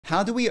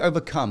How do we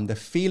overcome the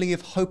feeling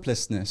of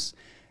hopelessness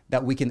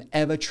that we can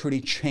ever truly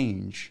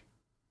change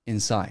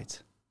inside?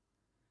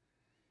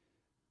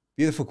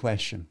 Beautiful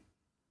question.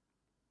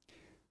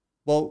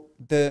 Well,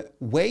 the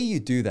way you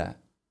do that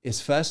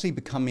is firstly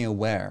becoming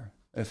aware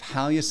of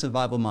how your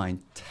survival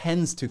mind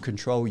tends to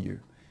control you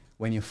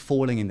when you're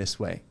falling in this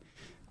way.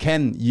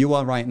 Ken, you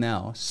are right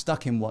now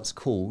stuck in what's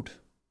called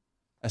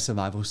a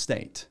survival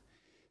state.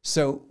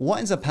 So what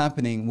ends up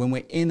happening when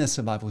we're in a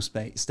survival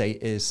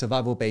state is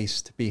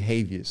survival-based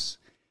behaviors.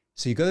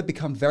 So you've got to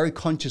become very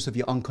conscious of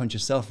your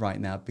unconscious self right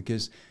now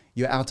because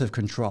you're out of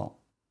control.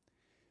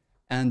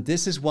 And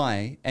this is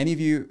why any of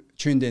you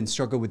tuned in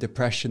struggle with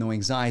depression or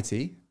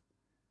anxiety.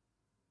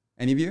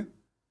 Any of you?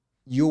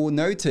 You'll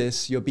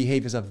notice your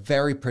behaviors are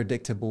very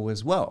predictable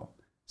as well.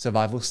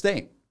 Survival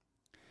state.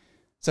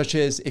 Such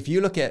as if you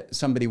look at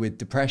somebody with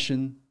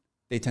depression,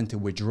 they tend to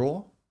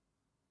withdraw.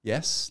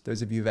 Yes,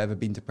 those of you who've ever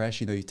been depressed,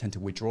 you know you tend to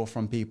withdraw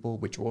from people,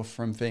 withdraw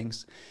from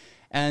things.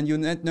 And you'll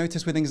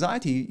notice with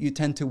anxiety, you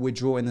tend to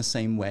withdraw in the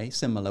same way,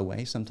 similar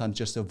way, sometimes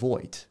just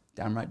avoid,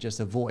 downright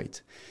just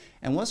avoid.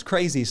 And what's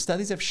crazy is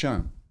studies have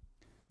shown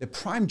the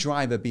prime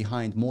driver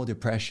behind more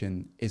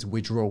depression is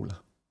withdrawal.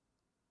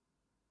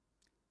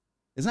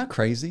 Isn't that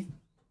crazy?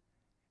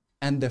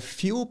 And the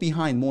fuel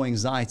behind more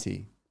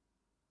anxiety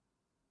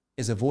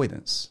is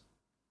avoidance.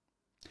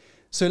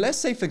 So let's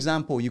say, for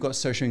example, you've got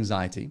social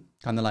anxiety,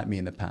 kind of like me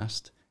in the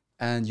past,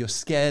 and you're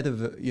scared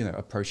of,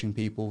 approaching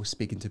people,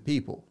 speaking to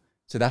people.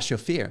 So that's your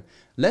fear.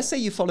 Let's say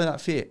you follow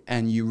that fear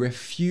and you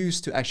refuse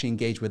to actually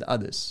engage with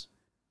others.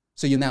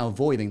 So you're now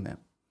avoiding them.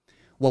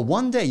 Well,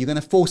 one day you're going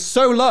to fall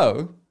so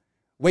low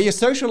where your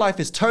social life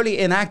is totally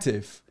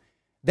inactive.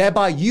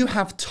 Thereby you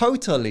have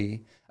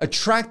totally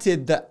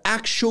attracted the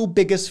actual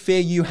biggest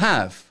fear you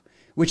have,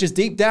 which is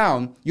deep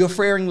down, you're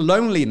fearing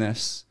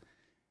loneliness.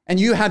 And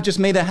you have just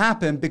made it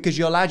happen because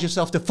you allowed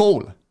yourself to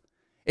fall.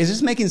 Is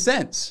this making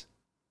sense?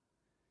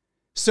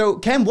 So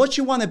Ken, what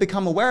you want to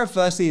become aware of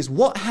firstly is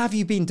what have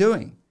you been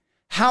doing?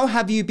 How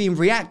have you been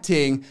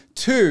reacting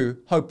to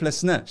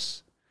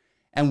hopelessness?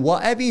 And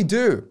whatever you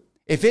do,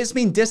 if it's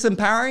been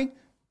disempowering,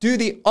 do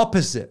the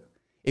opposite.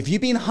 If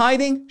you've been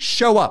hiding,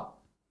 show up.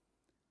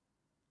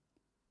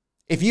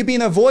 If you've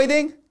been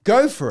avoiding,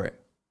 go for it.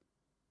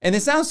 And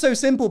it sounds so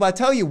simple, but I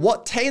tell you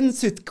what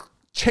tends to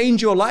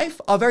change your life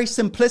are very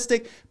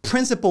simplistic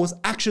principles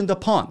actioned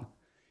upon.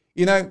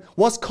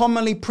 What's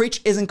commonly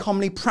preached isn't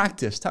commonly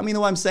practiced. Tell me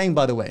what I'm saying,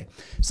 by the way.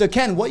 So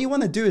Ken, what you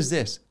want to do is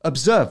this.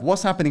 Observe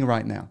what's happening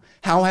right now.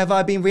 How have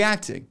I been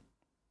reacting?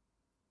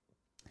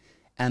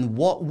 And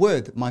what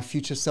would my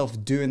future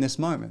self do in this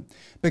moment?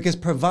 Because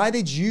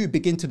provided you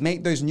begin to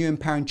make those new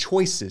empowering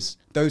choices,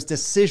 those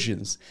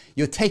decisions,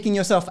 you're taking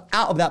yourself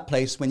out of that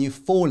place when you've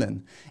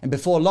fallen. And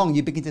before long,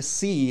 you begin to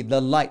see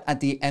the light at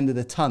the end of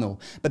the tunnel.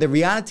 But the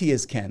reality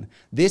is, Ken,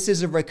 this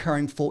is a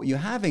recurring thought you're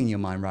having in your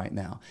mind right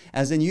now.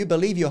 As in you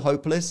believe you're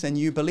hopeless and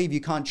you believe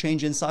you can't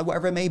change inside,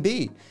 whatever it may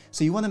be.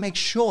 So you want to make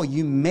sure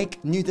you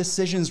make new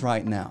decisions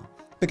right now.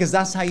 Because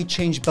that's how you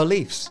change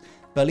beliefs.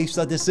 Beliefs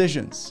are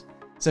decisions.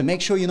 So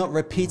make sure you're not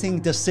repeating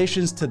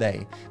decisions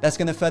today. That's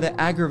going to further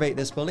aggravate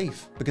this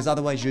belief because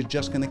otherwise you're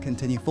just going to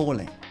continue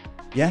falling.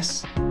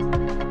 Yes?